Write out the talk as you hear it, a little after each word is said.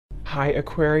Hi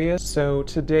Aquarius, so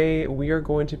today we are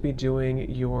going to be doing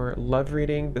your love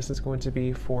reading. This is going to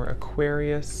be for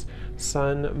Aquarius,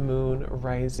 Sun, Moon,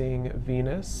 Rising,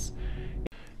 Venus.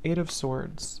 Eight of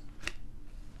Swords.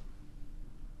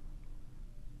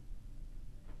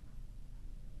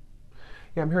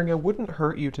 Yeah, I'm hearing it wouldn't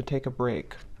hurt you to take a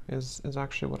break, is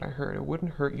actually what I heard. It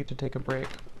wouldn't hurt you to take a break.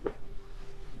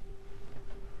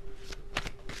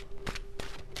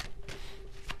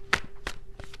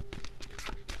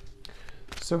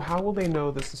 So how will they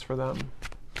know this is for them?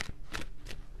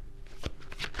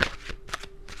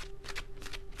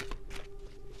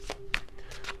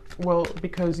 Well,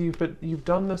 because you've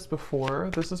done this before.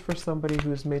 This is for somebody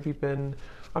who's maybe been,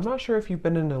 I'm not sure if you've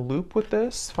been in a loop with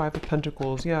this. Five of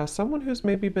Pentacles. Yeah, someone who's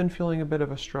maybe been feeling a bit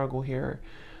of a struggle here.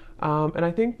 And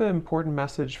I think the important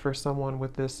message for someone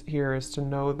with this here is to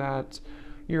know that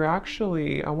you're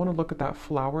actually, I want to look at that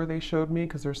flower they showed me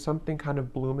because there's something kind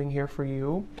of blooming here for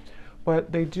you.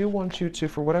 But they do want you to,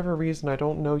 for whatever reason, I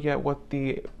don't know yet what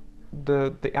the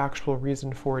actual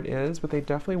reason for it is, but they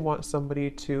definitely want somebody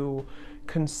to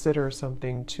consider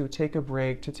something, to take a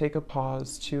break, to take a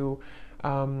pause, to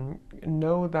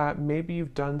know that maybe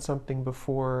you've done something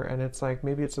before and it's like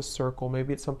maybe it's a circle,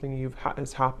 maybe it's something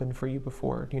has happened for you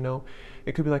before. You know,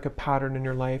 it could be like a pattern in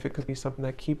your life, it could be something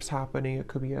that keeps happening, it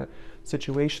could be a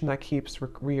situation that keeps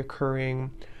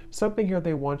reoccurring. Something here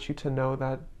they want you to know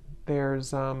that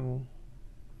there's a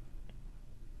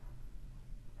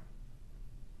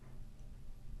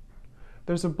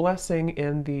blessing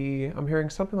in the, I'm hearing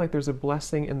something like there's a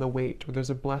blessing in the wait, or there's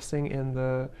a blessing in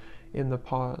the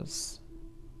pause.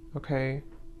 Okay,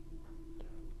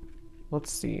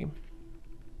 let's see.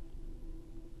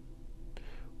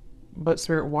 But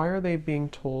Spirit, why are they being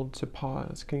told to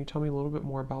pause? Can you tell me a little bit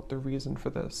more about the reason for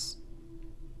this?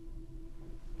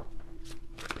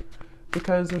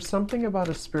 Because there's something about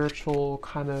a spiritual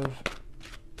kind of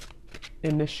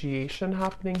initiation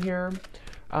happening here.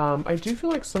 I do feel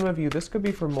like some of you, this could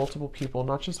be for multiple people,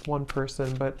 not just one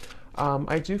person, but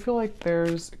I do feel like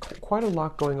there's quite a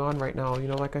lot going on right now. You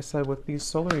know, like I said, with these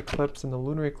solar eclipse and the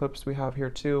lunar eclipse we have here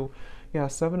too. Yeah,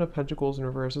 Seven of Pentacles in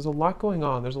reverse. There's a lot going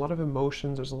on. There's a lot of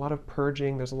emotions. There's a lot of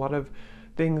purging. There's a lot of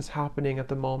things happening at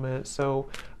the moment. So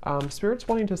Spirit's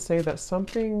wanting to say that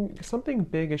something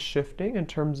big is shifting in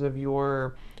terms of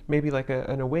your, maybe like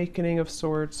an awakening of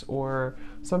sorts, or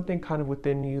something kind of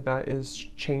within you that is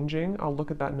changing. I'll look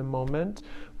at that in a moment.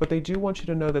 But they do want you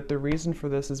to know that the reason for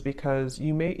this is because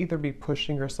you may either be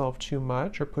pushing yourself too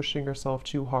much or pushing yourself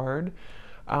too hard.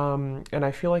 And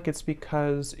I feel like it's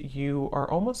because you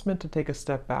are almost meant to take a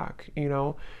step back. You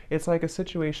know, it's like a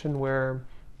situation where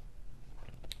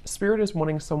Spirit is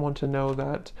wanting someone to know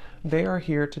that they are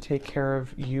here to take care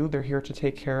of you. They're here to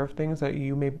take care of things that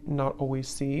you may not always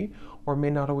see or may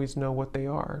not always know what they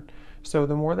are. So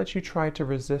the more that you try to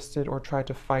resist it or try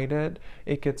to fight it,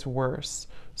 it gets worse.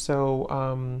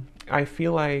 So I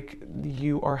feel like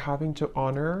you are having to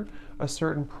honor a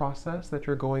certain process that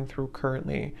you're going through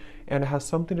currently. And it has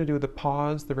something to do with the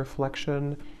pause, the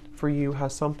reflection for you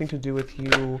has something to do with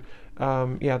you,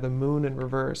 yeah, the moon in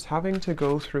reverse, having to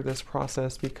go through this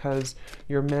process because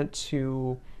you're meant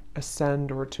to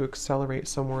ascend or to accelerate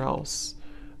somewhere else.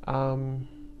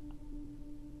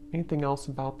 Anything else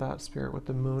about that, Spirit, with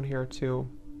the moon here too?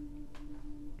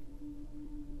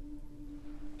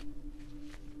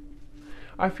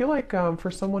 I feel like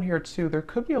for someone here too, there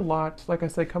could be a lot, like I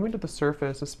said, coming to the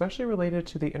surface, especially related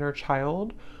to the inner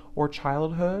child or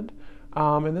childhood.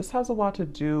 And this has a lot to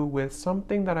do with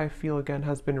something that I feel, again,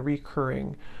 has been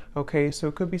recurring. Okay, so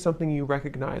it could be something you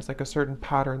recognize, like a certain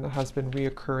pattern that has been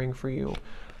reoccurring for you.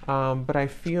 But I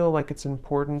feel like it's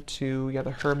important to, yeah,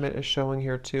 the Hermit is showing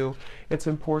here too. It's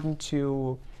important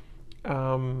to,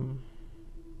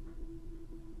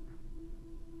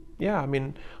 yeah, I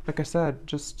mean, like I said,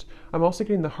 just, I'm also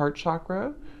getting the heart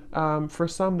chakra. For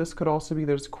some, this could also be,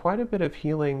 there's quite a bit of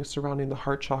healing surrounding the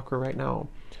heart chakra right now.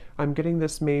 I'm getting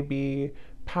this maybe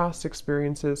past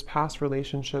experiences, past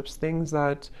relationships, things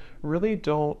that really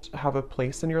don't have a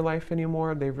place in your life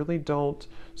anymore. They really don't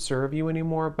serve you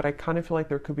anymore. But I kind of feel like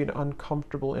there could be an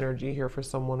uncomfortable energy here for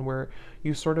someone where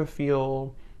you sort of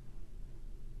feel,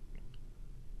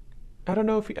 I don't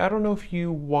know if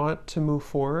you want to move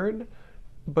forward,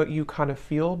 but you kind of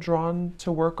feel drawn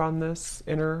to work on this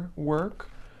inner work.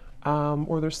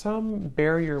 Or there's some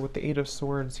barrier with the Eight of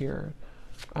Swords here.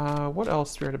 What else,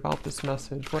 Spirit, about this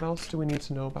message? What else do we need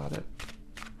to know about it?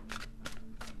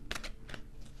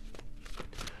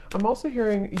 I'm also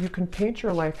hearing you can paint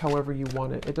your life however you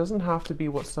want it. It doesn't have to be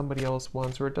what somebody else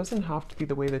wants, or it doesn't have to be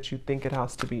the way that you think it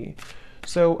has to be.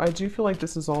 So I do feel like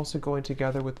this is also going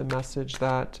together with the message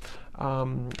that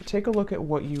take a look at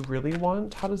what you really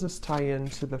want. How does this tie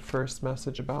into the first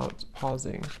message about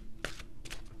pausing?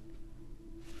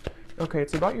 Okay,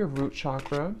 it's about your root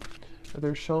chakra.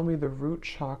 They're showing me the root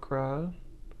chakra.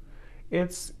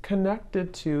 It's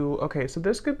connected to, okay, so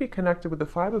this could be connected with the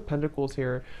Five of Pentacles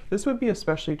here. This would be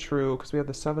especially true because we have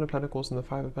the Seven of Pentacles and the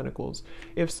Five of Pentacles.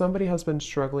 If somebody has been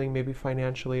struggling maybe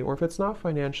financially, or if it's not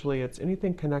financially, it's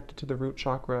anything connected to the root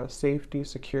chakra, safety,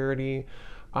 security,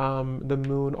 the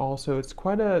moon also. It's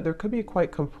there could be a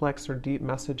quite complex or deep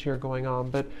message here going on,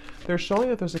 but they're showing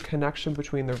that there's a connection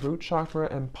between the root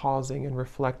chakra and pausing and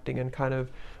reflecting and kind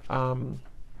of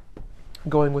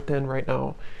going within right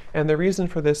now. And the reason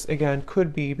for this, again,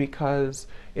 could be because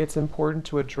it's important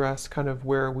to address kind of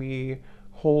where we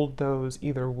hold those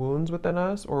either wounds within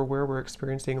us or where we're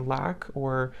experiencing lack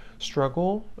or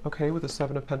struggle, okay, with the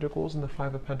Seven of Pentacles and the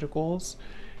Five of Pentacles.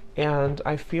 And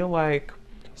I feel like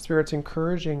Spirit's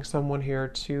encouraging someone here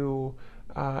to,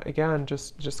 again,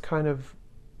 just kind of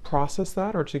process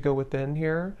that, or to go within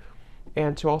here,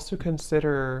 and to also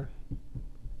consider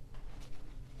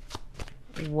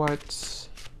but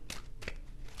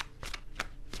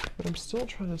I'm still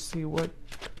trying to see what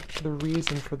the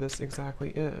reason for this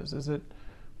exactly is. Is it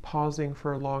pausing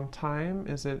for a long time?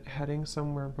 Is it heading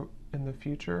somewhere in the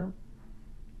future?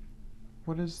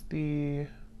 What is the...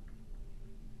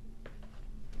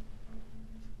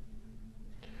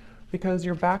 Because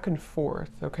you're back and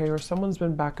forth, okay, or someone's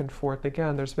been back and forth.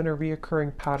 Again, there's been a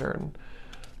reoccurring pattern.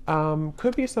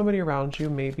 Could be somebody around you,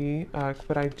 maybe,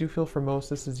 but I do feel for most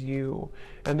this is you.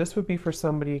 And this would be for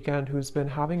somebody, again, who's been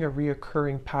having a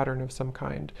reoccurring pattern of some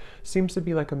kind. Seems to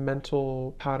be like a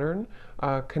mental pattern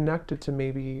connected to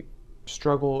maybe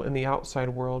struggle in the outside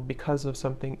world because of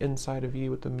something inside of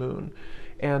you with the moon.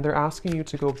 And they're asking you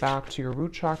to go back to your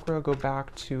root chakra, go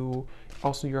back to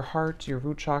also your heart, your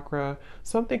root chakra,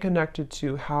 something connected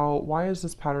to why is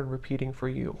this pattern repeating for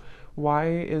you? Why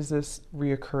is this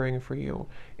reoccurring for you?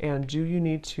 And do you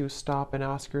need to stop and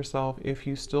ask yourself if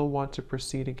you still want to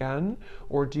proceed again,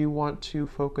 or do you want to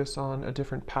focus on a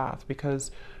different path?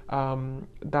 Because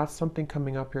that's something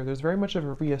coming up here. There's very much of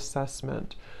a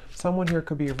reassessment. Someone here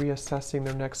could be reassessing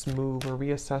their next move, or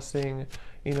reassessing,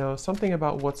 you know, something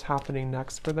about what's happening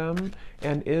next for them,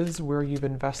 and is where you've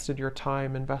invested your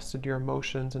time, invested your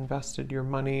emotions, invested your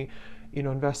money, you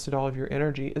know, invested all of your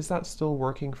energy, is that still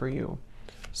working for you?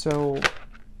 So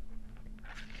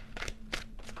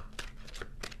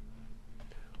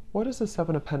what is the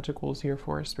Seven of Pentacles here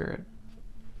for, Spirit?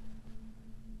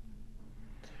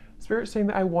 Spirit saying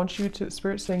that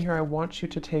Spirit saying here, I want you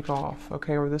to take off,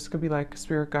 okay? Or this could be like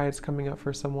spirit guides coming up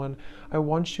for someone. I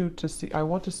want to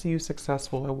see you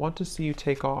successful. I want to see you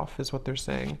take off, is what they're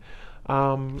saying.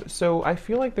 So I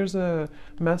feel like there's a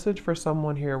message for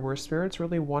someone here where Spirit's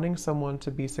really wanting someone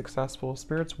to be successful.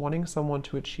 Spirit's wanting someone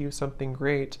to achieve something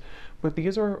great, but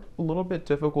these are a little bit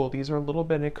difficult. These are a little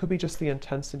bit, and it could be just the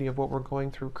intensity of what we're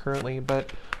going through currently,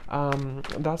 but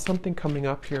that's something coming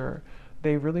up here.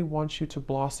 They really want you to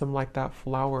blossom like that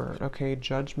flower, okay?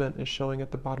 Judgment is showing at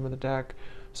the bottom of the deck.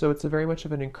 So it's a very much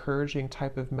of an encouraging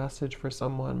type of message for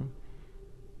someone.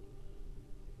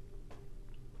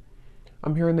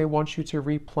 I'm hearing they want you to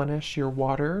replenish your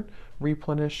water,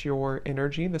 replenish your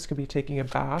energy. This could be taking a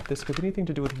bath. This could be anything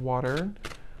to do with water.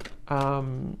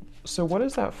 So what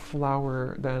is that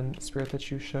flower then, Spirit,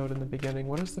 that you showed in the beginning?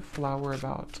 What is the flower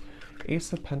about?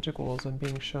 Ace of Pentacles. I'm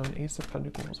being shown Ace of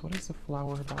Pentacles. What is the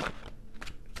flower about?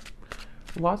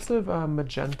 Lots of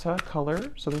magenta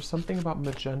color. So there's something about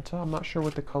magenta. I'm not sure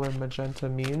what the color magenta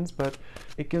means, but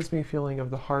it gives me a feeling of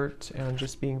the heart and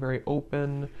just being very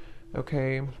open.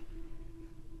 Okay.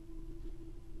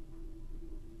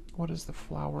 What is the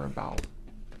flower about?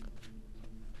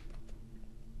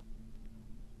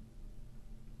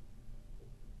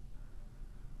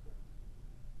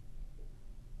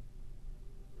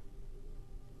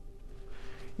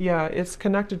 Yeah, it's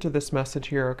connected to this message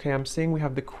here, okay? I'm seeing we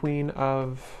have the Queen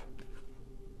of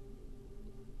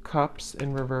Cups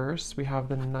in reverse. We have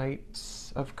the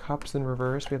Knight of Cups in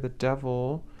reverse. We have the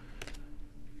Devil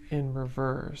in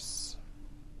reverse.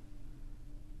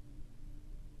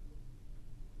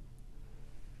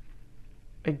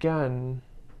 Again,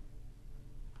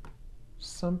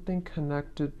 something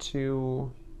connected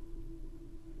to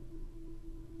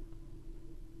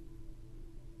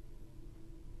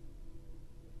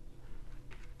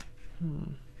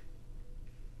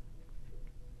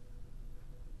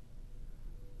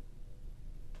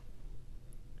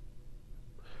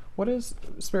What is,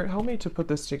 Spirit, help me to put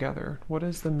this together. What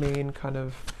is the main kind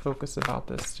of focus about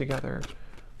this together?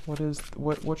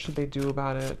 What should they do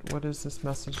about it? What is this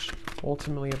message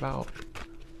ultimately about?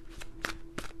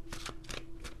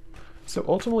 So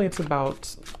ultimately it's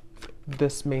about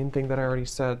this main thing that I already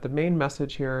said. The main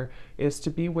message here is to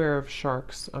beware of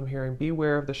sharks. I'm hearing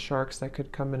beware of the sharks that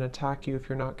could come and attack you if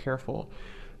you're not careful.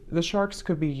 The sharks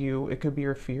could be you, it could be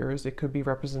your fears, it could be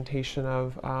representation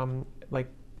of like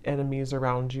enemies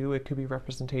around you, it could be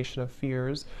representation of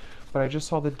fears. But I just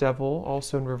saw the devil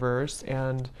also in reverse,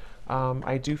 and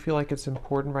I do feel like it's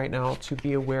important right now to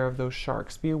be aware of those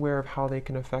sharks, be aware of how they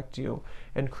can affect you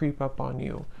and creep up on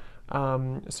you.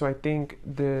 So I think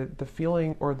the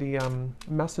feeling or the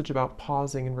message about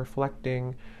pausing and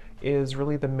reflecting is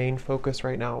really the main focus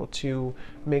right now, to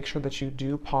make sure that you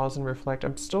do pause and reflect.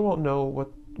 I still don't know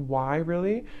why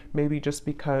really. Maybe just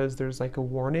because there's like a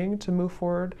warning to move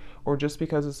forward, or just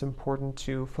because it's important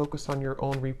to focus on your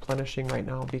own replenishing right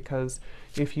now, because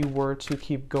if you were to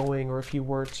keep going or if you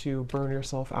were to burn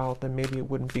yourself out, then maybe it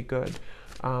wouldn't be good.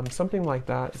 Something like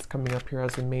that is coming up here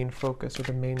as the main focus or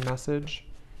the main message.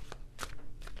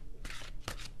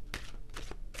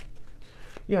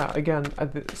 Yeah, again,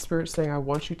 the Spirit's saying, I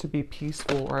want you to be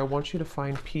peaceful, or I want you to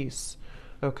find peace.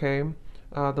 Okay?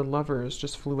 The Lovers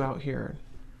just flew out here.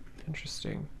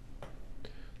 Interesting.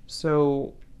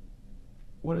 So,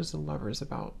 what is the Lovers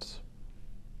about?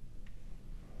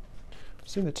 I'm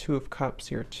seeing the Two of Cups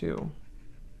here too.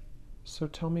 So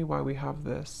tell me why we have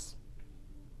this.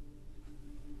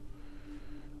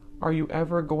 Are you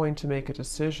ever going to make a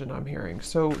decision, I'm hearing?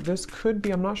 So this could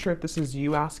be, I'm not sure if this is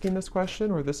you asking this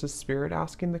question or this is Spirit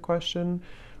asking the question.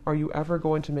 Are you ever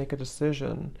going to make a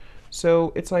decision?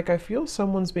 So it's like I feel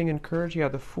someone's being encouraged. Yeah,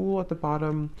 the Fool at the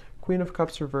bottom, Queen of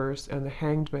Cups reverse, and the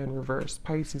Hanged Man reverse.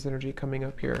 Pisces energy coming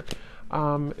up here.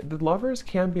 The Lovers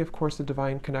can be, of course, a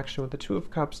divine connection with the Two of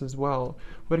Cups as well,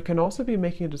 but it can also be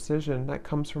making a decision that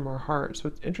comes from our heart. So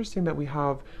it's interesting that we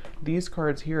have these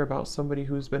cards here about somebody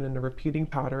who's been in a repeating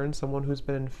pattern, someone who's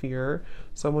been in fear,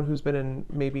 someone who's been in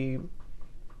maybe,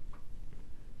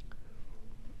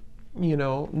 you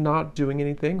know, not doing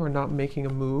anything or not making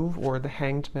a move, or the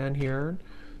Hanged Man here.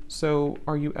 So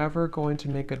are you ever going to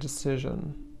make a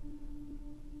decision?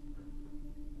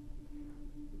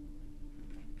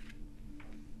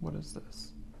 What is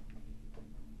this?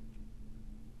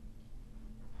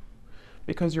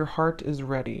 Because your heart is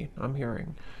ready, I'm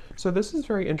hearing. So this is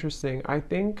very interesting. I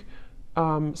think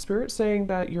Spirit saying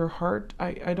that your heart,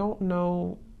 I don't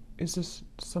know, is this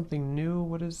something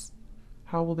new?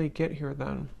 How will they get here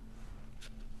then?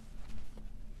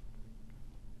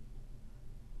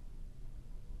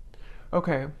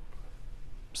 Okay,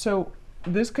 so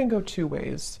this can go two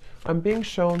ways. I'm being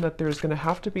shown that there's going to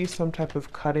have to be some type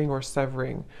of cutting or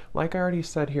severing. Like I already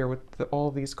said here with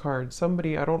all these cards,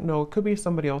 somebody, I don't know, it could be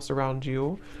somebody else around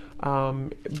you,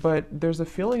 but there's a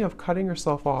feeling of cutting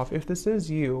yourself off. If this is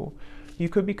you, you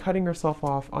could be cutting yourself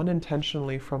off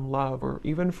unintentionally from love, or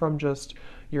even from just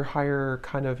your higher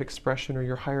kind of expression, or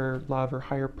your higher love or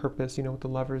higher purpose, you know, with the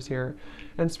Lovers here.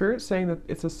 And Spirit's saying that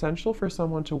it's essential for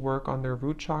someone to work on their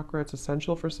root chakra. It's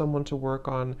essential for someone to work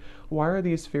on, why are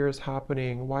these fears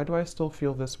happening? Why do I still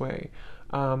feel this way?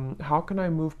 How can I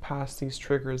move past these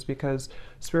triggers? Because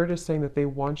Spirit is saying that they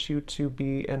want you to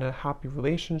be in a happy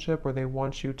relationship, or they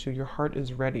want you to, your heart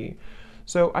is ready.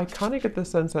 So I kind of get the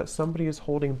sense that somebody is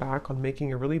holding back on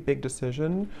making a really big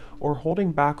decision, or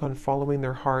holding back on following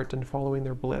their heart and following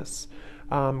their bliss.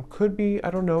 Could be,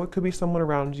 I don't know, it could be someone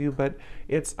around you, but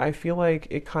I feel like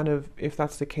it kind of, if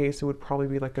that's the case, it would probably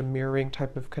be like a mirroring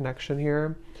type of connection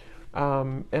here.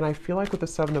 And I feel like with the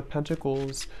Seven of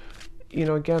Pentacles, you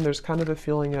know, again, there's kind of a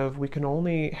feeling of we can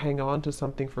only hang on to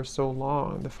something for so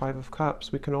long. The Five of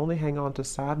Cups, we can only hang on to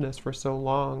sadness for so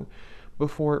long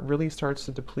before it really starts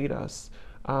to deplete us.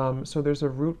 So there's a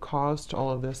root cause to all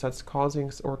of this that's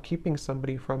causing or keeping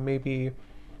somebody from maybe,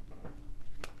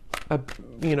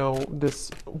 you know, this.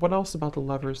 What else about the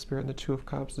Lovers, Spirit, and the Two of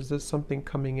Cups? Is this something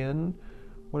coming in?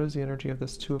 What is the energy of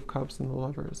this Two of Cups and the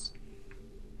Lovers?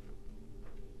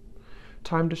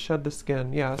 Time to shed the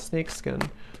skin. Yeah, snake skin.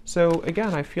 So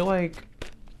again, I feel like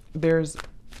there's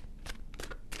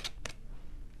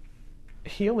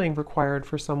healing required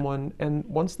for someone, and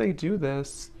once they do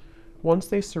this, once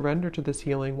they surrender to this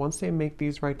healing, once they make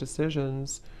these right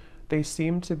decisions, they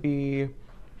seem to be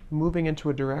moving into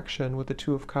a direction with the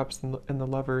Two of Cups and the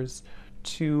Lovers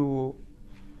to,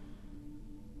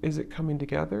 is it coming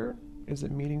together? Is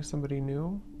it meeting somebody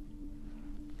new?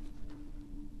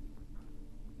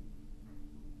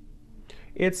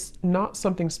 It's not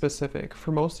something specific.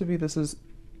 For most of you, this is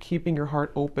keeping your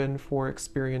heart open for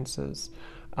experiences.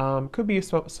 Could be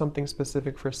something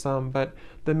specific for some, but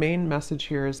the main message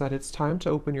here is that it's time to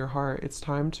open your heart. It's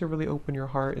time to really open your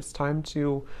heart. It's time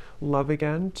to love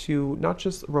again, to not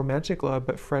just romantic love,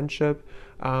 but friendship,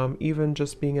 even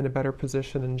just being in a better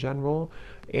position in general.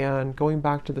 And going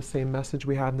back to the same message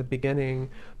we had in the beginning,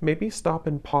 maybe stop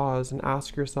and pause and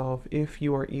ask yourself if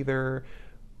you are either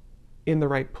in the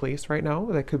right place right now.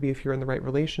 That could be if you're in the right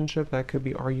relationship. That could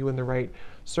be, are you in the right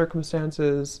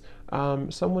circumstances?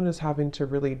 Someone is having to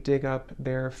really dig up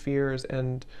their fears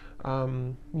and,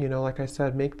 you know, like I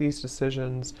said, make these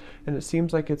decisions. And it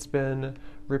seems like it's been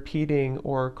repeating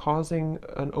or causing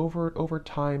an over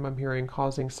time, I'm hearing,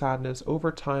 causing sadness,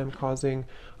 over time causing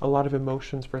a lot of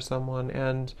emotions for someone.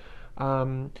 And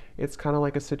it's kind of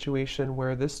like a situation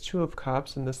where this Two of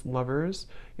Cups and this Lovers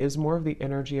is more of the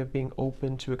energy of being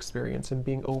open to experience and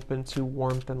being open to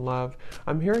warmth and love.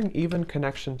 I'm hearing even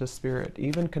connection to spirit,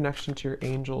 even connection to your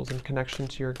angels and connection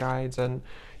to your guides, and,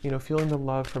 you know, feeling the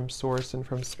love from source and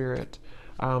from spirit.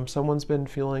 Someone's been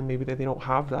feeling maybe that they don't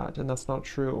have that, and that's not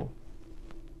true.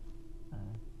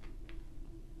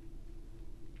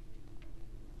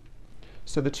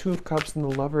 So the Two of Cups and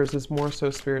the Lovers is more so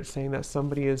spirit saying that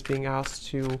somebody is being asked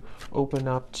to open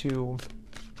up to,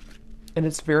 and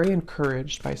it's very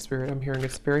encouraged by spirit. I'm hearing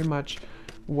it's very much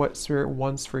what spirit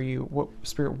wants for you, what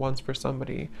spirit wants for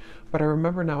somebody. But I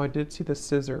remember now I did see the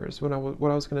scissors. What I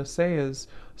was going to say is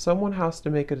someone has to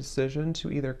make a decision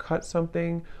to either cut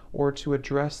something or to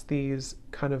address these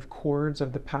kind of cords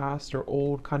of the past or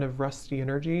old kind of rusty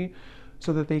energy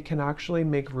so that they can actually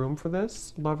make room for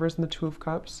this. Lovers and the Two of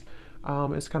Cups.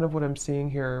 Is kind of what I'm seeing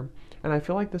here. And I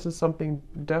feel like this is something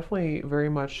definitely very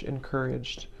much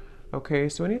encouraged. Okay,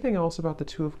 so anything else about the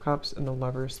Two of Cups and the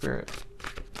Lover spirit?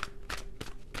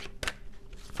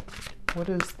 What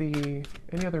is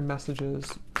any other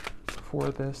messages for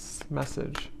this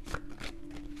message?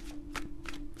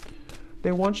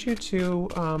 They want you to,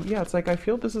 yeah, it's like I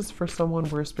feel this is for someone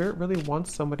where spirit really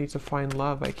wants somebody to find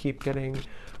love. I keep getting,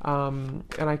 and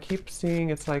I keep seeing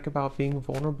it's like about being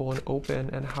vulnerable and open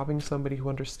and having somebody who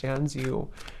understands you,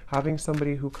 having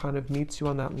somebody who kind of meets you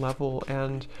on that level.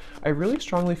 And I really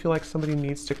strongly feel like somebody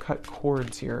needs to cut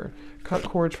cords here. Cut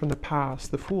cords from the past.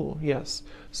 The Fool, yes.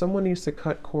 Someone needs to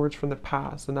cut cords from the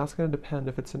past, and that's going to depend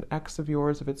if it's an ex of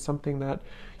yours, if it's something that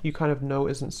you kind of know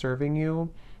isn't serving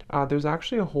you. There's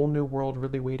actually a whole new world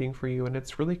really waiting for you, and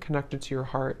it's really connected to your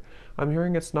heart. I'm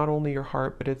hearing it's not only your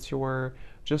heart, but it's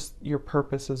just your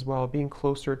purpose as well, being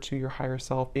closer to your higher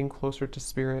self, being closer to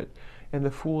spirit. And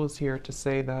the Fool is here to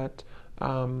say that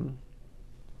I'm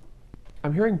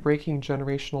hearing breaking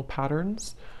generational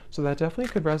patterns. So that definitely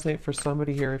could resonate for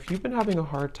somebody here. If you've been having a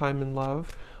hard time in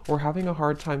love or having a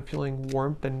hard time feeling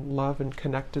warmth and love and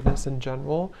connectedness in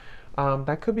general,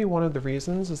 that could be one of the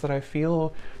reasons, is that I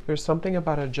feel there's something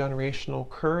about a generational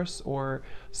curse or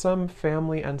some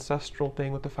family ancestral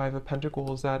thing with the Five of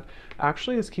Pentacles that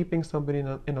actually is keeping somebody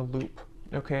in a loop,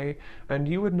 okay? And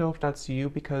you would know if that's you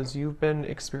because you've been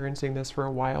experiencing this for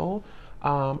a while.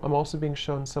 I'm also being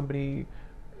shown somebody,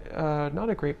 not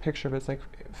a great picture, but it's like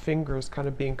fingers kind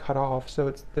of being cut off.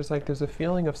 So there's a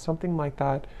feeling of something like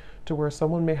that to where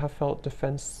someone may have felt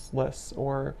defenseless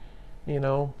or, you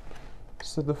know.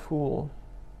 So the Fool.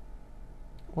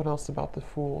 What else about the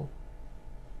Fool?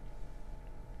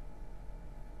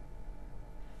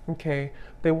 Okay,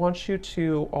 they want you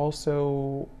to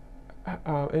also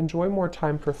enjoy more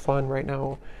time for fun right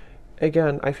now.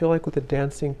 Again, I feel like with the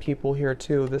dancing people here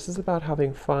too, this is about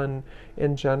having fun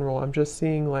in general. I'm just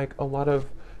seeing like a lot of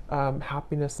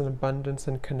happiness and abundance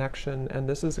and connection, and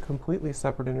this is a completely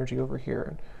separate energy over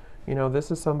here. You know, this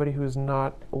is somebody who's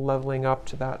not leveling up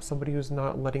to that, somebody who's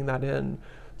not letting that in,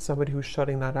 somebody who's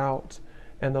shutting that out.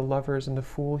 And the Lovers and the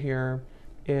Fool here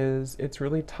is, it's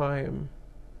really time.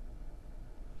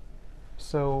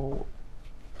 So,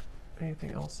 anything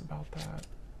else about that?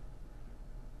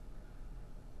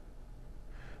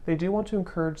 They do want to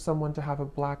encourage someone to have a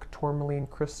black tourmaline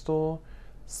crystal,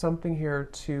 something here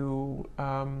to,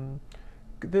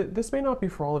 this may not be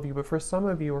for all of you, but for some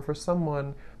of you or for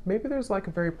someone, maybe there's like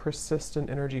a very persistent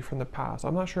energy from the past.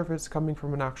 I'm not sure if it's coming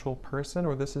from an actual person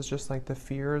or this is just like the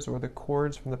fears or the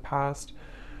cords from the past,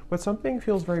 but something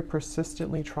feels very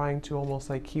persistently trying to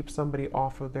almost like keep somebody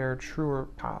off of their truer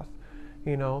path,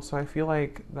 you know? So I feel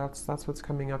like that's what's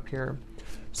coming up here.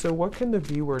 So what can the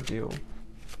viewer do?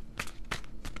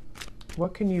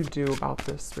 What can you do about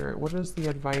this, Spirit? What is the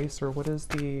advice or what is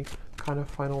the kind of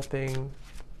final thing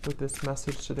with this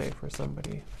message today for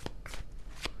somebody?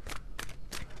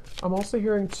 I'm also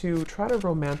hearing to try to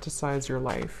romanticize your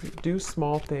life. Do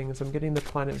small things. I'm getting the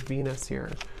planet Venus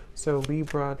here. So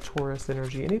Libra, Taurus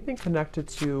energy, anything connected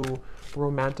to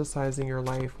romanticizing your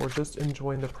life or just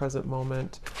enjoying the present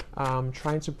moment,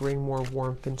 trying to bring more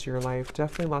warmth into your life.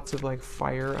 Definitely lots of like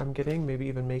fire I'm getting, maybe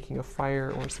even making a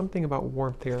fire or something about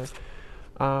warmth here.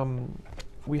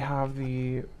 We have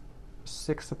the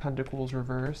Six of Pentacles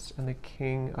reversed and the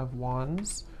King of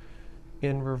Wands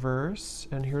in reverse.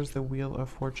 And here's the Wheel of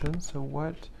Fortune. So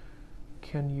what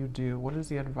can you do? What is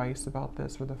the advice about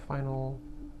this, or the final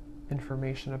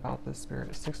information about this,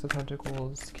 Spirit? Six of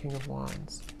Pentacles, King of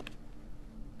Wands.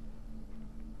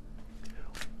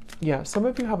 Yeah, some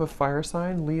of you have a fire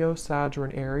sign, Leo, Sag, or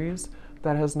an Aries,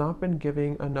 that has not been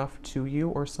giving enough to you,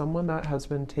 or someone that has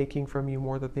been taking from you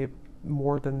more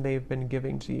than they've been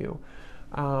giving to you.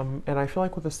 And I feel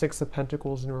like with the Six of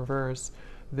Pentacles in reverse,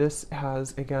 this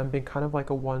has, again, been kind of like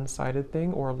a one-sided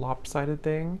thing or a lopsided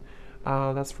thing.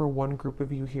 That's for one group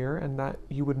of you here, and that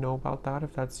you would know about that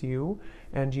if that's you.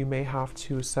 And you may have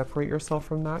to separate yourself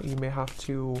from that. You may have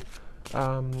to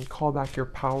call back your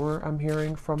power, I'm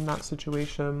hearing, from that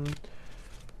situation.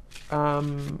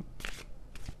 Anything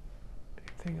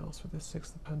else with the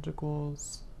Six of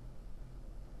Pentacles?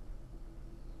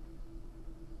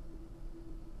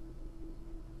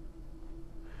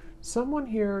 Someone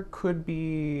here could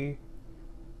be,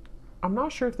 I'm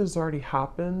not sure if this has already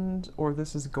happened or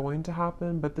this is going to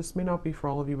happen, but this may not be for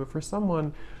all of you, but for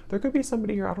someone, there could be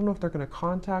somebody here, I don't know if they're going to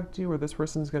contact you or this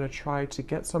person's going to try to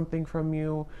get something from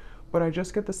you, but I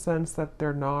just get the sense that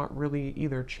they're not really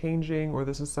either changing, or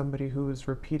this is somebody who is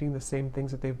repeating the same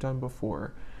things that they've done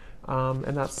before.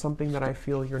 And that's something that I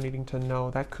feel you're needing to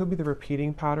know. That could be the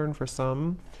repeating pattern for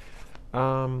some.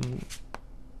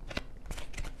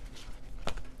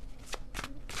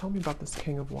 Tell me about this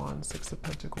King of Wands, Six of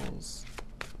Pentacles.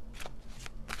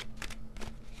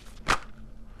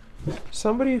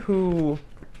 Somebody who...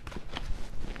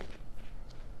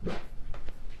 Let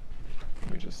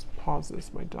me just pause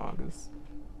this. My dog is...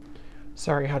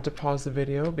 Sorry, I had to pause the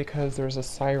video because there's a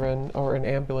siren or an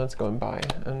ambulance going by,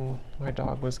 and my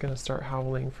dog was going to start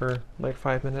howling for like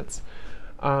 5 minutes.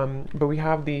 But we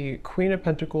have the Queen of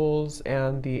Pentacles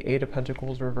and the Eight of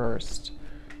Pentacles reversed.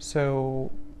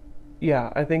 So...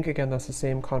 yeah, I think, again, that's the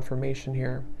same confirmation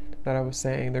here that I was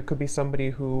saying. There could be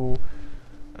somebody who,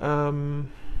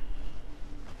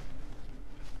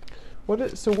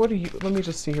 what do you, let me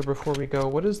just see here before we go.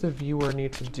 What does the viewer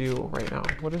need to do right now?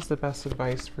 What is the best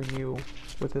advice for you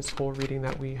with this whole reading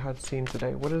that we had seen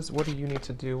today? What do you need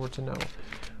to do or to know?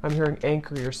 I'm hearing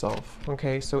anchor yourself,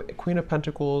 okay? So Queen of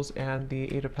Pentacles and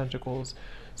the Eight of Pentacles.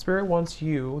 Spirit wants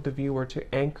you, the viewer,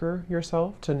 to anchor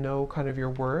yourself, to know kind of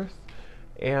your worth,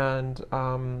 and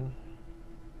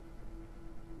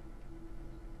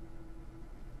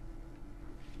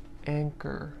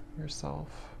anchor yourself.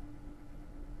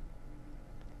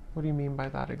 What do you mean by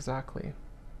that exactly?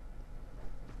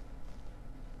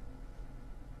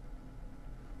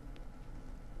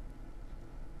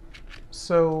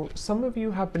 So some of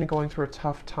you have been going through a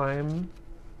tough time,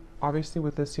 obviously,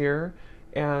 with this year,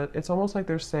 and it's almost like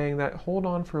they're saying that hold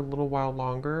on for a little while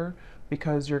longer,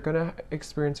 because you're going to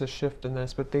experience a shift in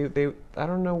this. But they I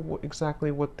don't know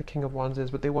exactly what the King of Wands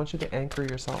is, but they want you to anchor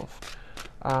yourself.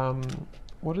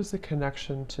 What is the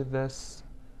connection to this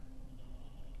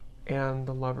and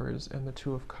the Lovers and the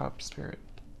Two of Cups, Spirit?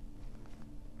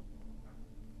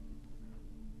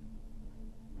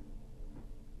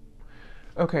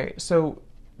 Okay, so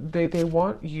they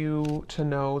want you to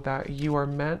know that you are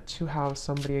meant to have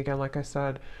somebody, again, like I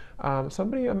said,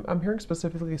 somebody, I'm hearing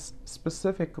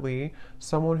specifically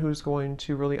someone who's going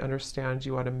to really understand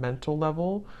you at a mental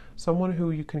level, someone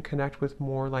who you can connect with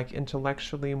more like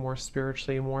intellectually, more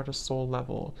spiritually, more at a soul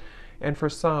level. And for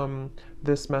some,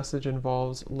 this message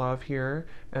involves love here,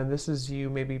 and this is you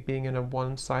maybe being in a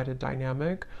one-sided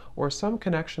dynamic, or some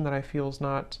connection that I feel is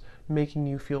not making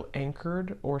you feel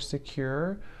anchored or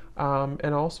secure.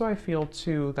 And also I feel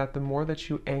too that the more that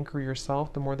you anchor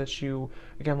yourself, the more that you,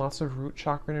 again, lots of root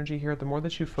chakra energy here, the more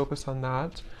that you focus on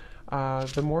that,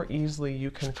 the more easily you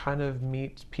can kind of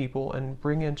meet people and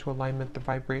bring into alignment the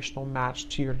vibrational match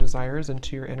to your desires and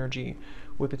to your energy,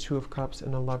 with the Two of Cups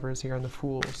and the Lovers here and the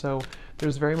Fool. So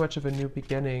there's very much of a new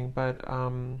beginning, but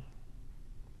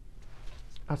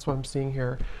that's what I'm seeing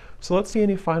here. So let's see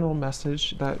any final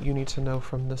message that you need to know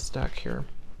from this deck here.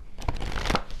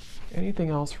 Anything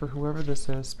else for whoever this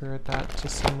is, Spirit, that to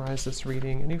summarize this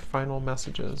reading? Any final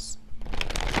messages?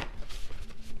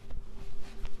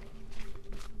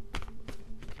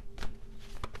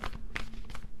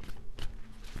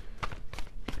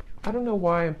 I don't know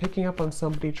why I'm picking up on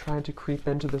somebody trying to creep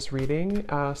into this reading.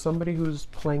 Somebody who's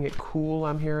playing it cool,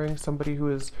 I'm hearing. Somebody who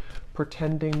is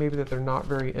pretending maybe that they're not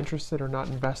very interested or not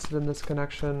invested in this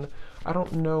connection. I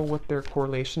don't know what their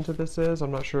correlation to this is.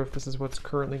 I'm not sure if this is what's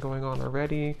currently going on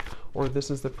already, or this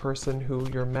is the person who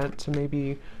you're meant to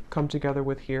maybe come together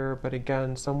with here. But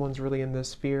again, someone's really in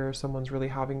this fear. Someone's really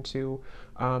having to,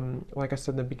 like I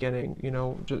said in the beginning, you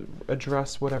know, just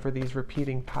address whatever these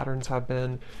repeating patterns have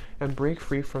been and break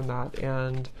free from that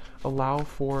and allow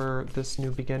for this new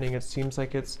beginning. It seems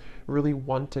like it's really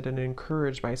wanted and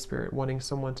encouraged by Spirit, wanting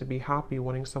someone to be happy,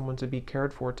 wanting someone to be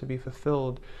cared for, to be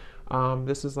fulfilled.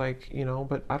 This is like, you know,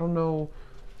 but I don't know,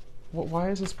 why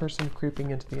is this person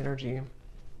creeping into the energy?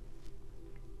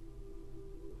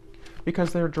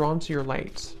 Because they're drawn to your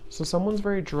light. So someone's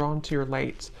very drawn to your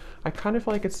light. I kind of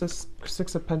feel like it's this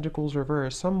Six of Pentacles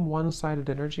reverse, some one-sided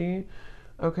energy.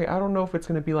 Okay, I don't know if it's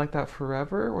going to be like that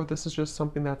forever, or this is just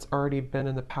something that's already been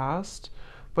in the past,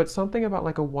 but something about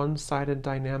like a one-sided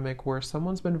dynamic where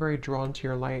someone's been very drawn to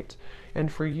your light.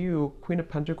 And for you, Queen of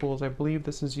Pentacles, I believe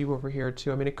this is you over here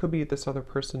too. I mean, it could be this other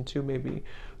person too, maybe.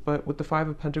 But with the Five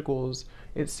of Pentacles,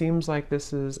 it seems like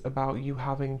this is about you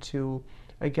having to,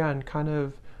 again, kind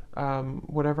of,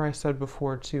 whatever I said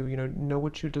before too, you know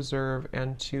what you deserve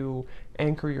and to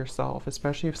anchor yourself,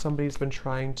 especially if somebody's been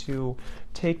trying to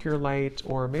take your light,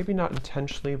 or maybe not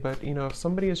intentionally, but you know, if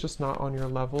somebody is just not on your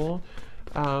level,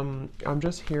 I'm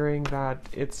just hearing that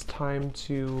it's time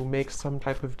to make some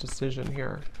type of decision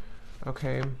here.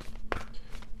 Okay,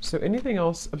 so anything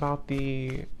else about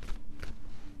the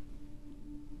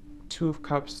Two of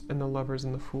Cups and the Lovers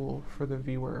and the Fool for the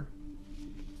viewer?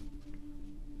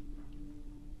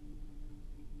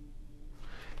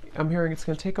 I'm hearing it's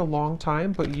going to take a long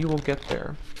time, but you will get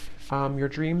there. Your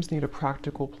dreams need a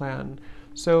practical plan.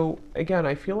 So again,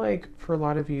 I feel like for a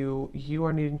lot of you, you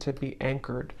are needing to be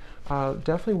anchored.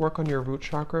 Definitely work on your root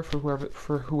chakra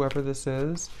for whoever this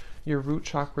is. Your root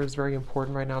chakra is very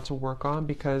important right now to work on,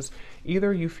 because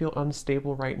either you feel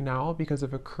unstable right now because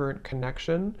of a current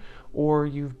connection, or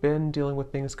you've been dealing with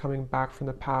things coming back from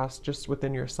the past just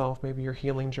within yourself, maybe your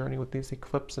healing journey with these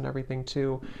eclipses and everything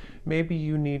too. Maybe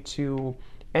you need to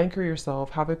anchor yourself,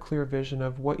 have a clear vision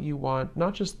of what you want,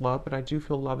 not just love, but I do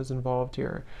feel love is involved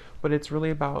here. But it's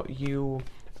really about you,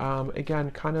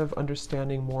 again, kind of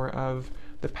understanding more of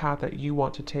the path that you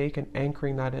want to take and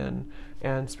anchoring that in.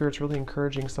 And Spirit's really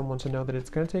encouraging someone to know that it's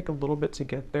going to take a little bit to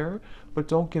get there, but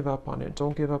don't give up on it.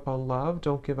 Don't give up on love.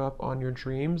 Don't give up on your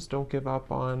dreams. Don't give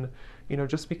up on, you know,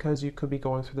 just because you could be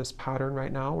going through this pattern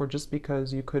right now, or just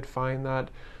because you could find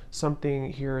that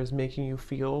something here is making you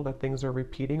feel that things are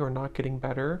repeating or not getting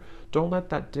better, don't let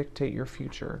that dictate your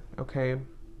future, okay?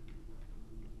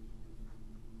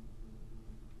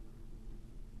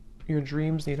 Your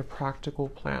dreams need a practical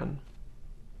plan.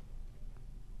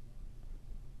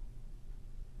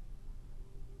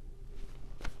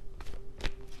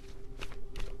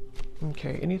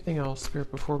 Okay, anything else, Spirit,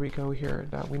 before we go here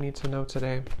that we need to know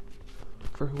today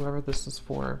for whoever this is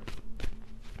for?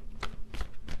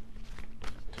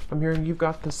 I'm hearing you've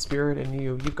got the spirit in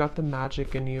you. You've got the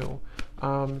magic in you.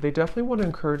 They definitely want to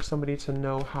encourage somebody to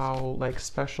know how like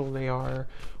special they are,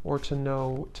 or to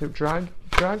know, to drag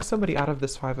somebody out of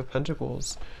this Five of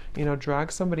Pentacles, you know,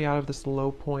 drag somebody out of this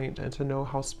low point and to know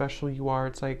how special you are.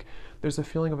 It's like there's a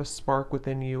feeling of a spark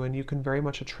within you, and you can very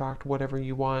much attract whatever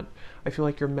you want. I feel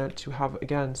like you're meant to have,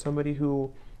 again, somebody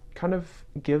who kind of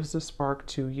gives the spark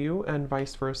to you and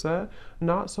vice versa,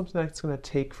 not something that's going to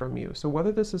take from you. So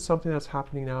whether this is something that's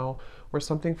happening now or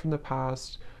something from the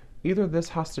past, either this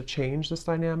has to change this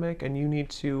dynamic and you need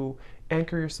to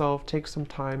anchor yourself, take some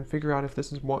time, figure out if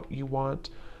this is what you want,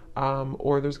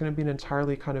 or there's going to be an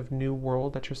entirely kind of new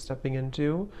world that you're stepping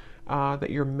into, that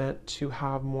you're meant to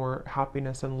have more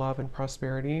happiness and love and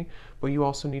prosperity, but you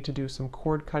also need to do some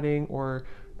cord cutting or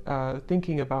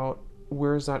thinking about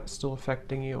where is that still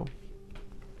affecting you.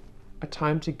 A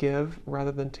time to give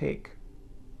rather than take.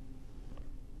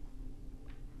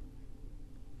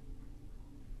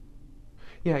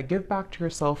 Yeah, give back to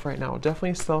yourself right now.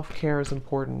 Definitely self-care is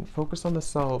important. Focus on the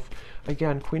self.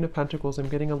 Again, Queen of Pentacles, I'm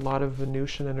getting a lot of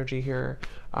Venusian energy here.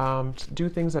 Do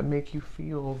things that make you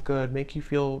feel good, make you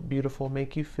feel beautiful,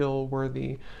 make you feel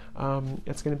worthy.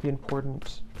 It's going to be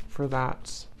important for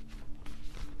that.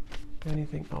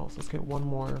 Anything else? Let's get one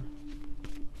more.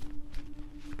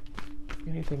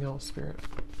 Anything else, Spirit?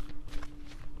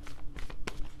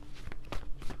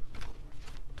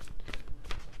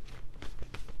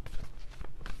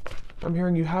 I'm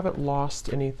hearing you haven't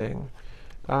lost anything.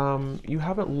 You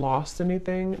haven't lost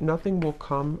anything. Nothing will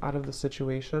come out of the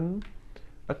situation.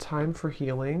 A time for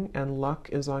healing, and luck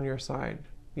is on your side.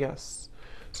 Yes.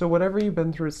 So whatever you've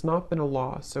been through, it's not been a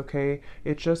loss, okay?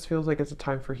 It just feels like it's a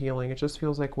time for healing. It just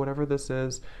feels like whatever this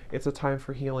is, it's a time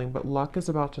for healing. But luck is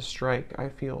about to strike, I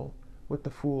feel, with the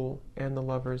Fool and the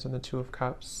Lovers and the Two of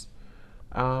Cups.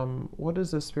 What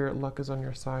is this, Spirit? Luck is on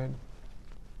your side.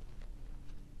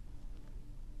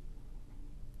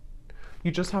 You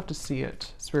just have to see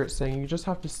it, Spirit's saying. You just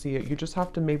have to see it. You just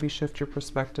have to maybe shift your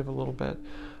perspective a little bit.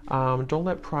 Don't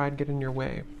let pride get in your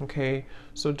way, okay?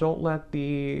 So don't let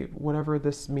whatever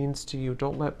this means to you,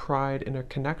 don't let pride in a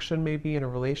connection, maybe in a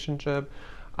relationship,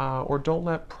 or don't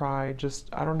let pride just,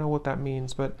 I don't know what that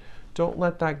means, but don't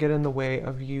let that get in the way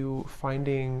of you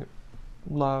finding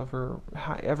love, or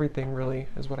everything really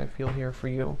is what I feel here for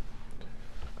you.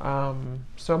 So I'm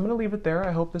going to leave it there.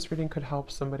 I hope this reading could help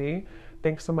somebody.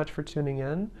 Thanks so much for tuning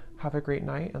in. Have a great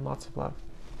night and lots of love.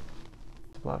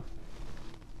 Love.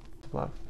 Love.